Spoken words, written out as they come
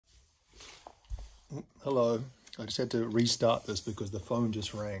Hello. I just had to restart this because the phone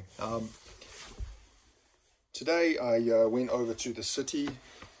just rang. Today I went over to the city.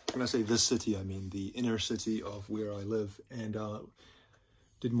 When I say this city, I mean the inner city of where I live, and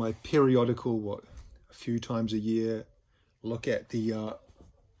did my periodical, a few times a year, look at the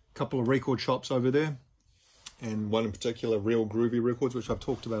couple of record shops over there, and one in particular, Real Groovy Records, which I've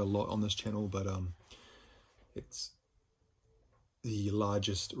talked about a lot on this channel, but it's the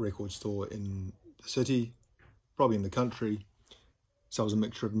largest record store in the city, probably in the country. Sells a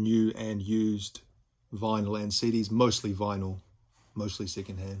mixture of new and used vinyl and CDs, mostly vinyl, mostly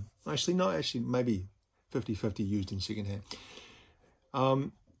secondhand. Actually, maybe 50-50 used and secondhand.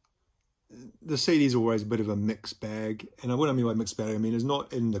 The CD is always a bit of a mixed bag, and what I mean by mixed bag, I mean it's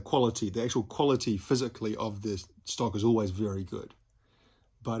not in the quality. The actual quality physically of the stock is always very good,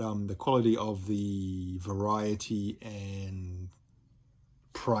 but the quality of the variety and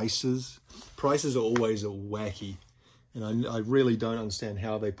prices are always wacky, and I really don't understand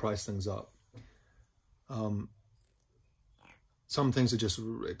how they price things up. Some things are just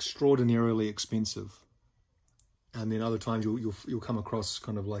extraordinarily expensive, and then other times you'll come across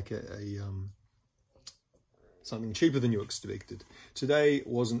kind of like something cheaper than you expected. Today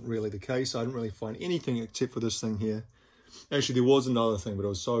wasn't really the case. I didn't really find anything except for this thing here. Actually, there was another thing, but it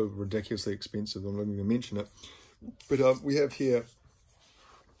was so ridiculously expensive I'm not even going to mention it. But we have here,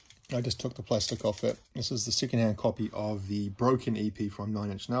 I just took the plastic off it. This is the secondhand copy of the Broken EP from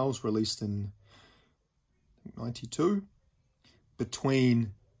 9 Inch Nails, released in 92,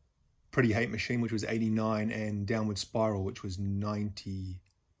 between Pretty Hate Machine, which was 89, and Downward Spiral, which was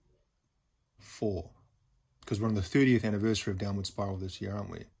 94. Because we're on the 30th anniversary of Downward Spiral this year, aren't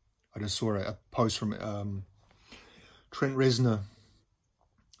we? I just saw a post from Trent Reznor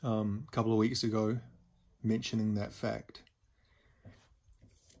a couple of weeks ago mentioning that fact.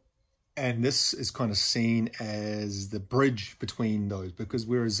 And this is kind of seen as the bridge between those, because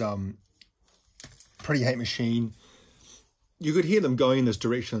whereas Pretty Hate Machine, you could hear them going in this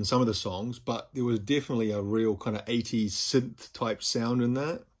direction in some of the songs, but there was definitely a real kind of 80s synth type sound in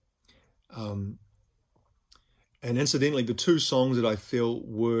that. And incidentally, the two songs that I feel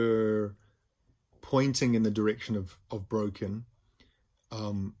were pointing in the direction of Broken,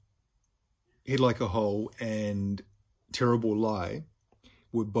 Head Like a Hole and Terrible Lie,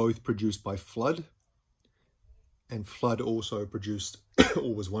 were both produced by Flood. And Flood also produced,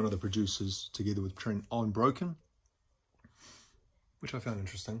 or was one of the producers together with Trent on Broken, which I found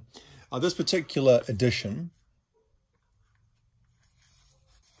interesting. This particular edition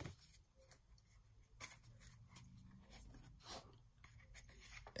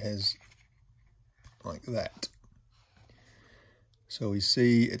is like that. So we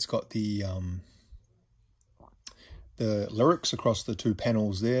see it's got the lyrics across the two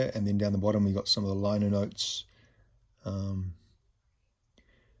panels there, and then down the bottom we got some of the liner notes.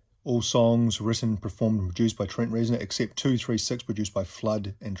 All songs written, performed, and produced by Trent Reznor, except 236 produced by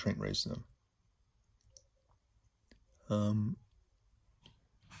Flood and Trent Reznor. Trying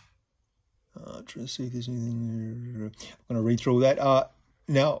to see if there's anything. I'm going to read through all that.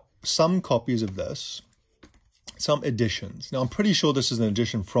 Now, some copies of this, some editions. Now, I'm pretty sure this is an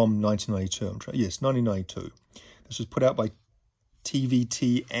edition from 1992. Yes, 1992. This was put out by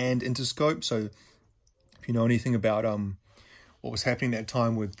TVT and Interscope. So, if you know anything about what was happening at that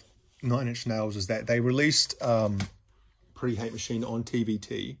time with 9 Inch Nails, is that they released Pretty Hate Machine on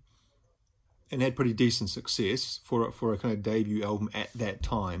TVT and had pretty decent success for a kind of debut album at that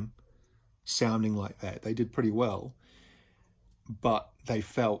time, sounding like that. They did pretty well, but they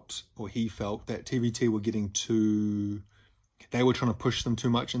felt, or he felt, that TVT were they were trying to push them too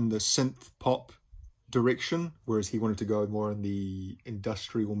much in the synth pop direction, whereas he wanted to go more in the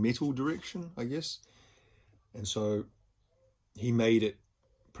industrial metal direction, I guess. And so he made it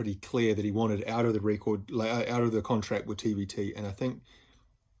pretty clear that he wanted out of the contract with TVT, and I think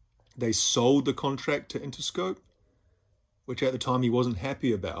they sold the contract to Interscope, which at the time he wasn't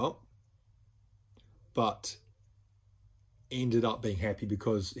happy about, but ended up being happy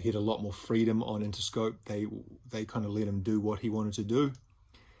because he had a lot more freedom on Interscope. They kind of let him do what he wanted to do,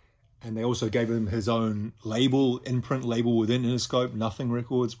 and they also gave him his own label, imprint label within Interscope, Nothing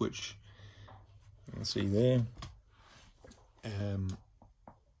Records, which you can see there.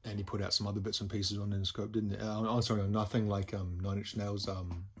 And he put out some other bits and pieces on Interscope, didn't he? I'm sorry, nothing like 9 Inch Nails,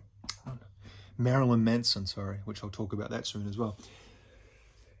 Marilyn Manson, sorry, which I'll talk about that soon as well.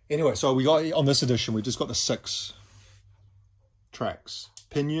 Anyway, so we got, on this edition, we just got the 6 tracks.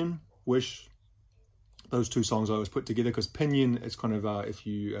 Pinion, Wish, those two songs I always put together, because Pinion is kind of, if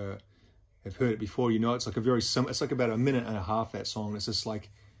you have heard it before, you know, it's like a very it's like about a minute and a half, that song. It's just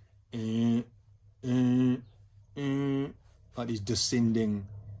like, like these descending,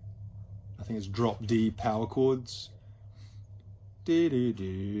 I think it's drop D power chords.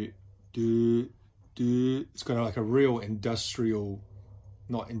 It's kind of like a real industrial,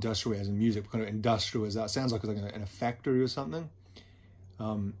 not industrial as in music, but kind of industrial as that. It sounds like it's like in a factory or something.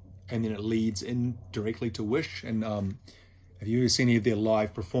 And then it leads in directly to Wish. And have you ever seen any of their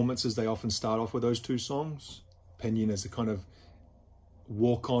live performances? They often start off with those two songs. Opinion is the kind of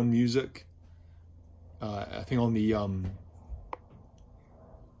walk-on music. I think on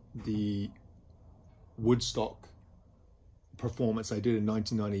the Woodstock performance they did in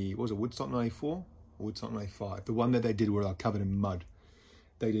 1990, what was it, Woodstock 94 or Woodstock 95? The one that they did where they were covered in mud.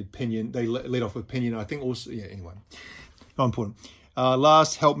 They did Pinion, they led off with Pinion, I think also, yeah, anyway. Not important.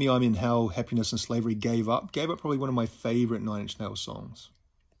 Last, Help Me, I'm in Hell, Happiness and Slavery, Gave Up. Gave Up, probably one of my favorite Nine Inch Nails songs.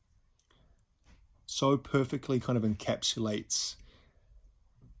 So perfectly kind of encapsulates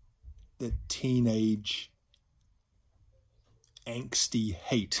the teenage angsty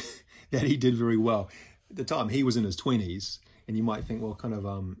hate that he did very well. At the time, he was in his 20s, and you might think, well, kind of,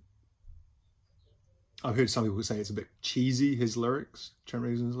 I've heard some people say it's a bit cheesy, his lyrics, Trent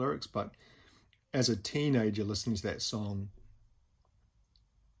Reznor's lyrics, but as a teenager listening to that song,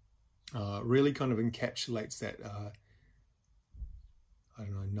 really kind of encapsulates that, I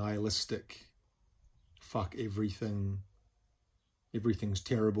don't know, nihilistic, fuck everything, everything's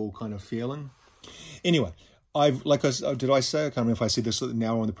terrible kind of feeling. Anyway, did I say, I can't remember if I said this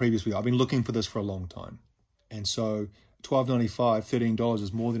now or in the previous video, I've been looking for this for a long time. And so $12.95, $13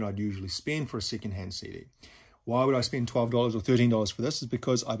 is more than I'd usually spend for a secondhand CD. Why would I spend $12 or $13 for this? Is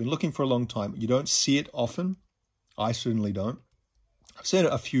because I've been looking for a long time. You don't see it often. I certainly don't. I've seen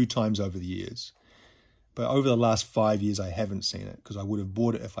it a few times over the years. But over the last 5 years, I haven't seen it because I would have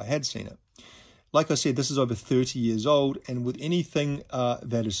bought it if I had seen it. Like I said, this is over 30 years old, and with anything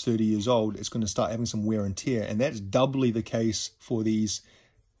that is 30 years old, it's going to start having some wear and tear, and that's doubly the case for these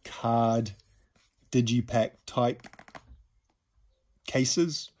card digipack type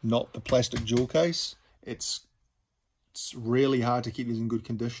cases, not the plastic jewel case. It's really hard to keep these in good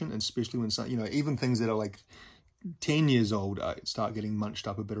condition, and especially when some, even things that are like 10 years old start getting munched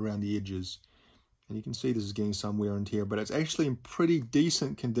up a bit around the edges. And you can see this is getting some wear and tear, but it's actually in pretty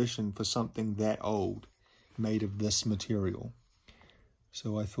decent condition for something that old, made of this material.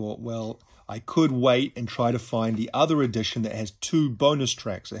 So I thought, well, I could wait and try to find the other edition that has 2 bonus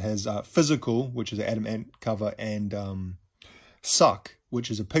tracks. It has Physical, which is an Adam Ant cover, and Suck, which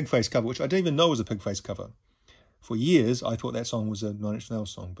is a Pigface cover, which I didn't even know was a Pigface cover. For years, I thought that song was a Nine Inch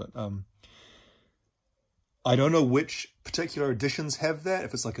Nails song, but I don't know which particular editions have that,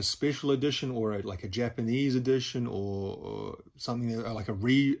 if it's like a special edition or like a Japanese edition or something like a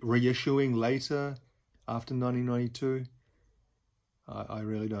reissuing later after 1992. I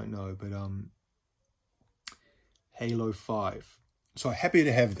really don't know, but Halo 5. So happy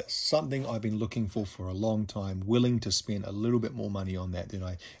to have this, something I've been looking for a long time, willing to spend a little bit more money on that than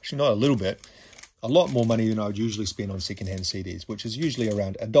actually not a little bit, a lot more money than I would usually spend on secondhand CDs, which is usually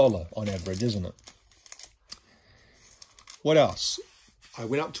around $1 on average, isn't it? What else? I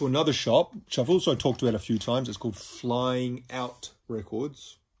went up to another shop, which I've also talked about a few times. It's called Flying Out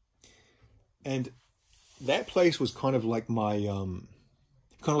Records. And that place was kind of like my, kind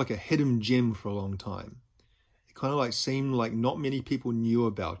of like a hidden gem for a long time. It kind of like seemed like not many people knew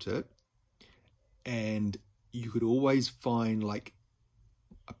about it. And you could always find like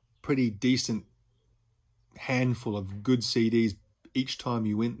a pretty decent handful of good CDs each time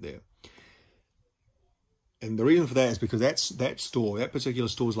you went there. And the reason for that is because that particular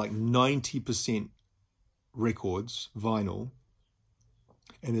store is like 90% records, vinyl.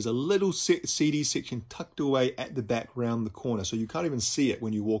 And there's a little CD section tucked away at the back round the corner. So you can't even see it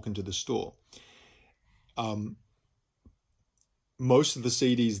when you walk into the store. Most of the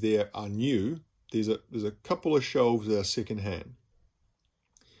CDs there are new. There's a couple of shelves that are secondhand.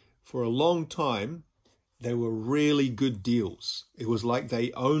 For a long time, they were really good deals. It was like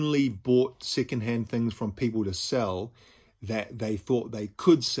they only bought secondhand things from people to sell that they thought they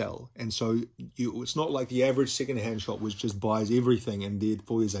could sell. And so it's not like the average secondhand shop which just buys everything and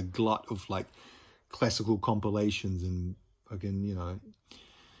therefore there's a glut of like classical compilations and fucking,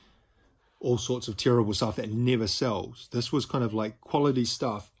 all sorts of terrible stuff that never sells. This was kind of like quality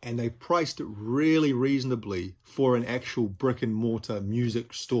stuff, and they priced it really reasonably for an actual brick and mortar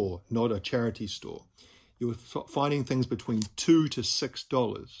music store, not a charity store. You were finding things between $2 to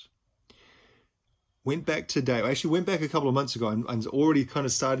 $6. Went back today, I actually went back a couple of months ago and already kind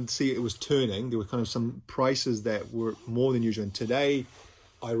of started to see it was turning. There were kind of some prices that were more than usual. And today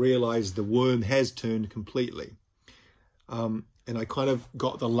I realized the worm has turned completely. And and I kind of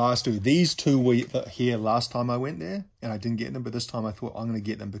got the last two. These two were here last time I went there, and I didn't get them, but this time I thought I'm going to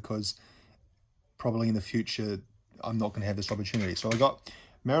get them because probably in the future I'm not going to have this opportunity. So I got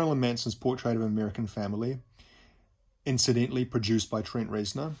Marilyn Manson's Portrait of an American Family, incidentally produced by Trent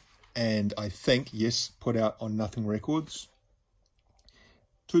Reznor, and I think, yes, put out on Nothing Records.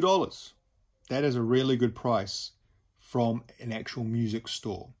 $2. That is a really good price from an actual music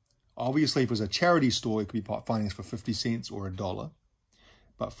store. Obviously, if it was a charity store, it could be finding this for 50 cents or $1.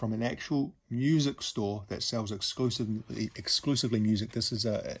 But from an actual music store that sells exclusively music, this is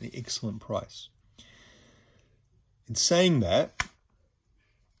an excellent price. In saying that,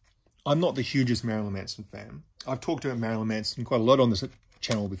 I'm not the hugest Marilyn Manson fan. I've talked about Marilyn Manson quite a lot on this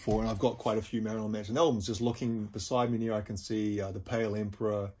channel before, and I've got quite a few Marilyn Manson albums. Just looking beside me here, I can see The Pale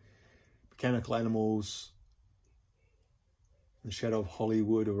Emperor, Mechanical Animals, The Shadow of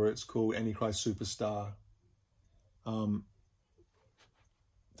Hollywood, or it's called Antichrist Superstar. Do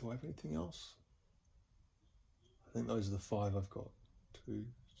I have anything else? I think those are the 5 I've got. 2,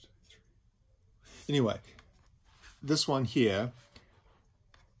 3. Anyway, this one here,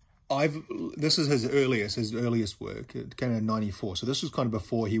 this is his earliest work. It came out in 94. So this was kind of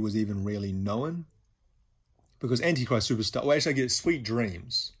before he was even really known. Because Antichrist Superstar, well, actually I get Sweet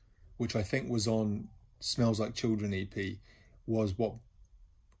Dreams, which I think was on Smells Like Children EP, was what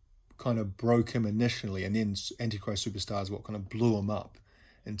kind of broke him initially, and then Antichrist Superstar is what kind of blew him up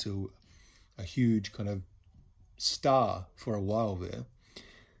into a huge kind of star for a while there.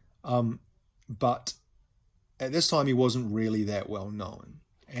 But at this time he wasn't really that well known.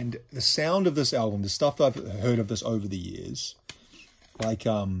 And the sound of this album, the stuff that I've heard of this over the years, like,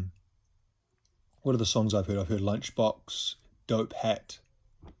 what are the songs I've heard? I've heard Lunchbox, Dope Hat.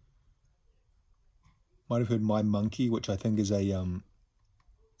 Might have heard My Monkey, which I think is a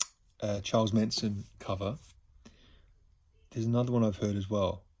Charles Manson cover. There's another one I've heard as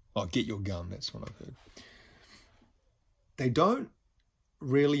well. Oh, Get Your Gun, that's one I've heard. They don't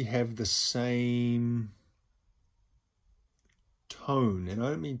really have the same tone, and I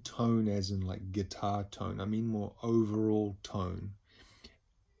don't mean tone as in like guitar tone, I mean more overall tone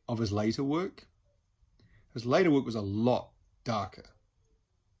of his later work. His later work was a lot darker.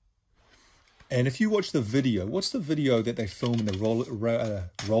 And if you watch the video, what's the video that they filmed in the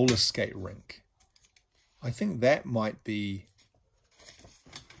roller skate rink? I think that might be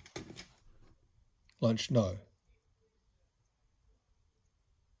No.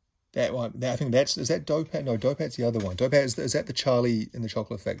 I think that's, is that Dope Hat? No, Dope Hat's the other one. Dope Hat, is that the Charlie in the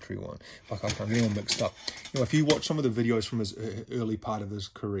Chocolate Factory one? Fuck, I'm getting all mixed up. You know, if you watch some of the videos from his early part of his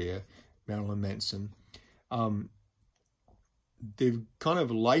career, Marilyn Manson, they're kind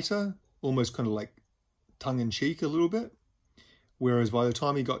of lighter, almost kind of like tongue-in-cheek a little bit. Whereas by the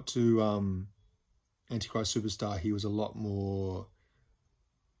time he got to Antichrist Superstar, he was a lot more,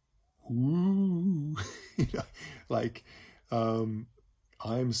 ooh, you know, like,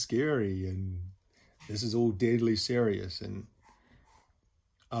 I'm scary and this is all deadly serious. And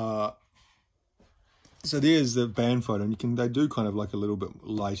so there's the band photo, and they do kind of like a little bit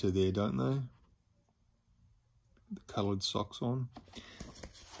lighter there, don't they? The coloured socks on.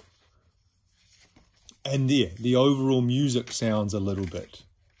 And the overall music sounds a little bit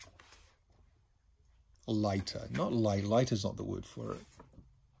lighter. Not light. Lighter's not the word for it.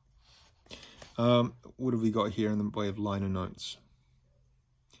 What have we got here in the way of liner notes?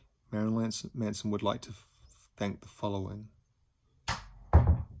 Marilyn Manson would like to thank the following.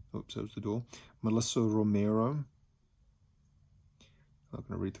 Oops, that was the door. Melissa Romero. I'm not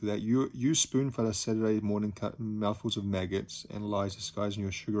going to read through that. You spoonful of Saturday morning cut mouthfuls of maggots and lies disguising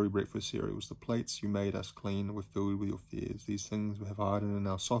your sugary breakfast cereals. The plates you made us clean were filled with your fears. These things have hardened in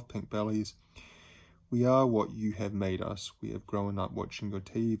our soft pink bellies. We are what you have made us. We have grown up watching your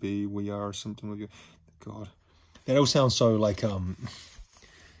TV. We are a symptom of your... God. That all sounds so like, I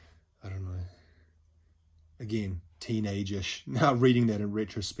don't know. Again, teenage-ish. Now reading that in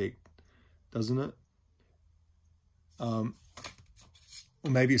retrospect, doesn't it? Or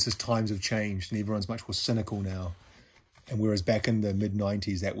maybe it's just times have changed and everyone's much more cynical now. And whereas back in the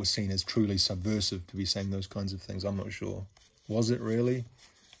mid-90s, that was seen as truly subversive to be saying those kinds of things. I'm not sure. Was it really?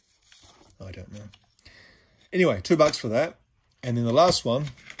 I don't know. Anyway, $2 for that. And then the last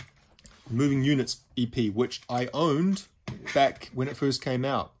one, Moving Units EP, which I owned back when it first came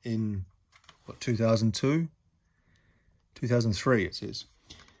out in, what, 2002? 2003, it says.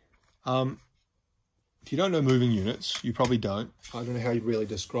 If you don't know Moving Units, you probably don't. I don't know how you'd really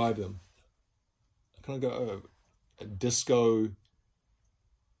describe them. I kind of go a disco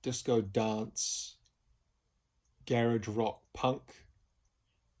dance, garage rock, punk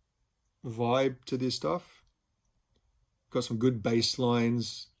vibe to their stuff. Got some good bass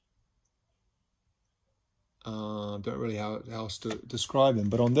lines. Don't really know how else to describe them.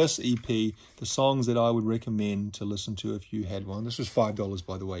 But on this EP, the songs that I would recommend to listen to if you had one. This was $5,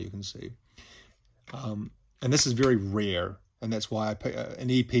 by the way, you can see. And this is very rare. And that's why I pay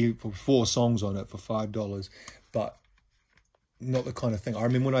an EP for 4 songs on it for $5. But not the kind of thing. I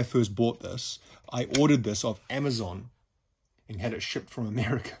remember when I first bought this, I ordered this off Amazon and had it shipped from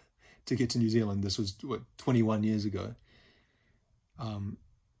America to get to New Zealand. This was, what, 21 years ago.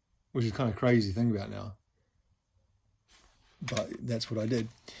 Which is kind of crazy to think about now. But that's what I did.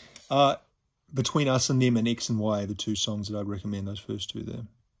 Between Us and Them and X and Y are the 2 songs that I'd recommend, those first 2 there.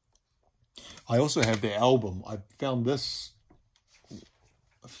 I also have their album. I found this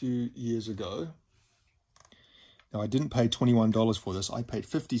a few years ago. Now, I didn't pay $21 for this. I paid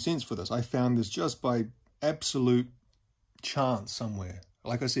 50 cents for this. I found this just by absolute chance somewhere.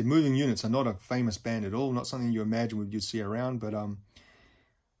 Like I said, Moving Units are not a famous band at all. Not something you imagine you'd see around. But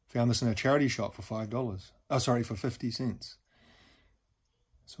found this in a charity shop for $5. Oh, sorry, for 50 cents.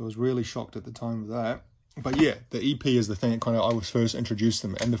 So I was really shocked at the time of that. But yeah, the EP is the thing that kind of I was first introduced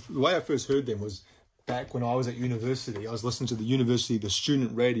them. And the way I first heard them was back when I was at university. I was listening to the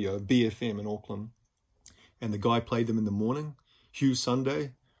student radio, BFM in Auckland. And the guy played them in the morning, Hugh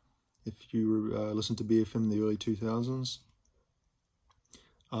Sunday, if you listened to BFM in the early 2000s.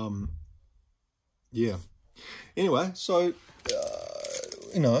 Yeah. Anyway, so,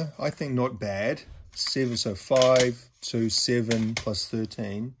 you know, I think not bad. 7, so 5 to 7 plus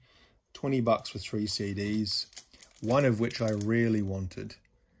 13, $20 for 3 CDs, one of which I really wanted.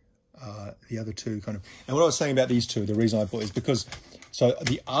 The other 2 kind of, and what I was saying about these 2, the reason I bought is because, so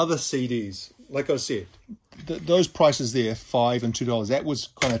the other CDs, like I said, those prices there, $5 and $2, that was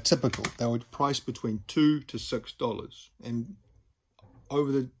kind of typical. They were priced between $2 to $6. And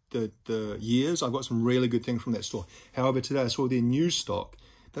over the years, I've got some really good things from that store. However, today I saw their new stock.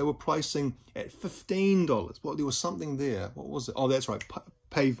 They were pricing at $15. Well, there was something there. What was it? Oh, that's right.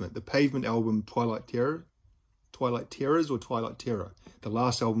 Pavement. The Pavement album, Twilight Terrors or Twilight Terror. The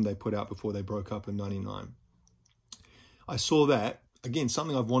last album they put out before they broke up in '99. I saw that. Again,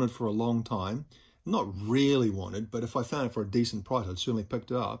 something I've wanted for a long time. Not really wanted, but if I found it for a decent price, I'd certainly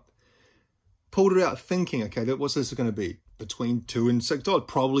picked it up. Pulled it out thinking, okay, what's this going to be? Between $2 and $6.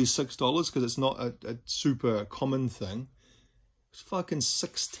 Probably $6 because it's not a super common thing. It's fucking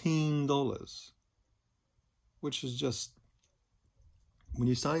 $16, which is just, when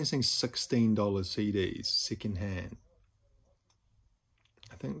you're starting saying $16 CDs secondhand,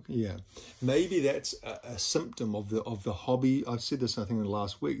 I think, yeah, maybe that's a symptom of the hobby. I've said this, I think, in the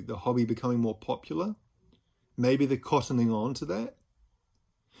last week, the hobby becoming more popular. Maybe they're cottoning on to that.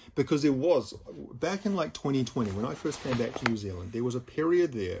 Because there was, back in like 2020, when I first came back to New Zealand, there was a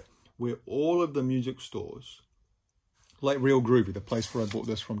period there where all of the music stores, like Real Groovy, the place where I bought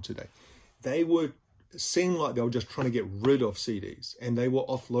this from today, they would seem like they were just trying to get rid of CDs, and they were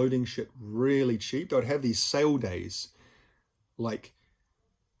offloading shit really cheap. They would have these sale days, like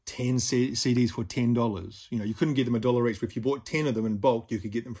 10 CDs for $10. You know, you couldn't get them $1 each, but if you bought 10 of them in bulk, you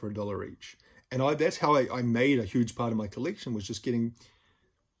could get them for $1 each. And that's how I made a huge part of my collection, was just getting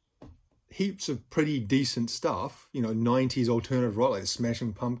heaps of pretty decent stuff, you know, 90s alternative rock, like the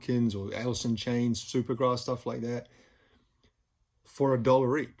Smashing Pumpkins or Alice in Chains, Supergrass, stuff like that, for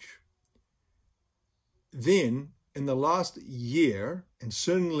 $1 each. Then, in the last year, and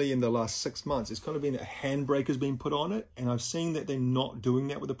certainly in the last 6 months, it's kind of been a handbrake has been put on it, and I've seen that they're not doing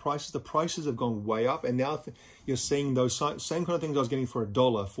that with the prices. The prices have gone way up, and now you're seeing those same kind of things I was getting for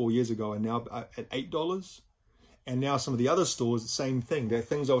 $1 4 years ago, and now at $8. And now some of the other stores, the same thing. There are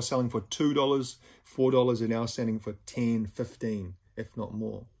things I was selling for $2, $4 are now selling for $10, $15, if not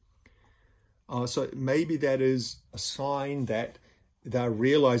more. So maybe that is a sign that they're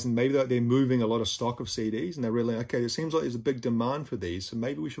realizing, maybe that they're moving a lot of stock of CDs, and they're realizing, okay, it seems like there's a big demand for these, so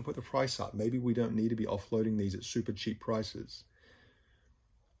maybe we should put the price up. Maybe we don't need to be offloading these at super cheap prices.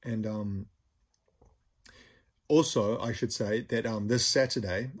 And also, I should say that this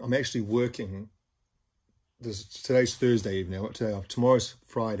Saturday, I'm actually working. Today's Thursday evening. Tomorrow's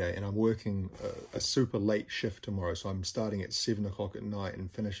Friday, and I'm working a super late shift tomorrow. So I'm starting at 7 o'clock at night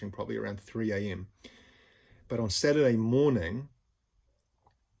and finishing probably around 3 a.m. But on Saturday morning,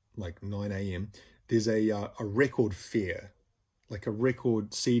 like 9 a.m., there's a record fair, like a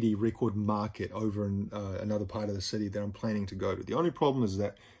CD record market over in another part of the city that I'm planning to go to. The only problem is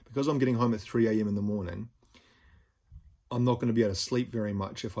that because I'm getting home at 3 a.m. in the morning, I'm not going to be able to sleep very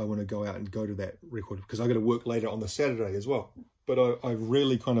much if I want to go out and go to that record, because I got to work later on the Saturday as well. But I'm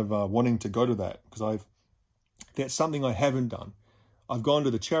really kind of wanting to go to that, because that's something I haven't done. I've gone to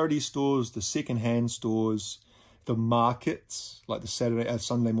the charity stores, the secondhand stores, the markets, like the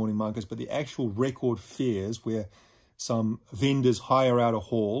Sunday morning markets, but the actual record fairs where some vendors hire out a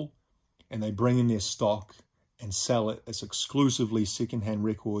hall and they bring in their stock and sell it as exclusively secondhand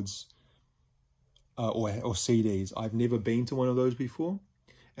records or CDs. I've never been to one of those before,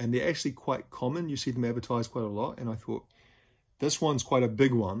 and they're actually quite common. You see them advertised quite a lot, and I thought, this one's quite a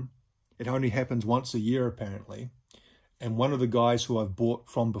big one. It only happens once a year, apparently. And one of the guys who I've bought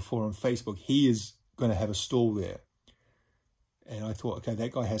from before on Facebook, he is going to have a stall there. And I thought, okay,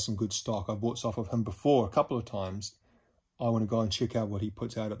 that guy has some good stock. I've bought stuff of him before a couple of times. I want to go and check out what he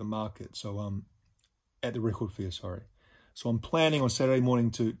puts out at the market. So, at the record fair, sorry. So I'm planning on Saturday morning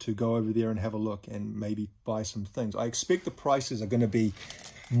to go over there and have a look and maybe buy some things. I expect the prices are going to be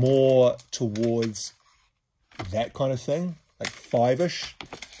more towards that kind of thing, like $5-ish.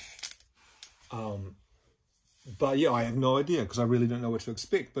 But yeah, I have no idea because I really don't know what to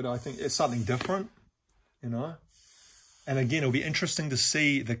expect. But I think it's something different, you know. And again, it'll be interesting to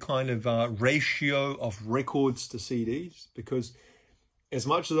see the kind of ratio of records to CDs, because as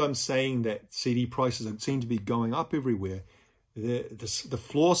much as I'm saying that CD prices seem to be going up everywhere, the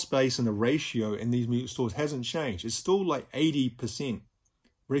floor space and the ratio in these music stores hasn't changed. It's still like 80%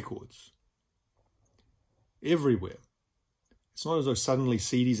 records everywhere. It's not as though suddenly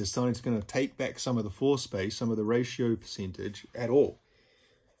CDs are starting to take back some of the floor space, some of the ratio percentage at all.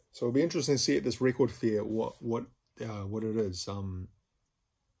 So it'll be interesting to see at this record fair what it is.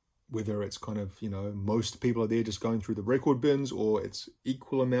 Whether it's kind of, you know, most people are there just going through the record bins, or it's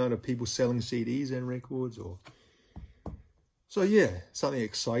equal amount of people selling CDs and records, or... So yeah, something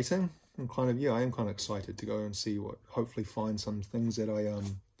exciting. I am kind of excited to go and see hopefully find some things that I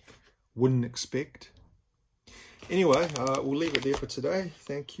wouldn't expect. Anyway, we'll leave it there for today.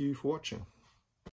 Thank you for watching.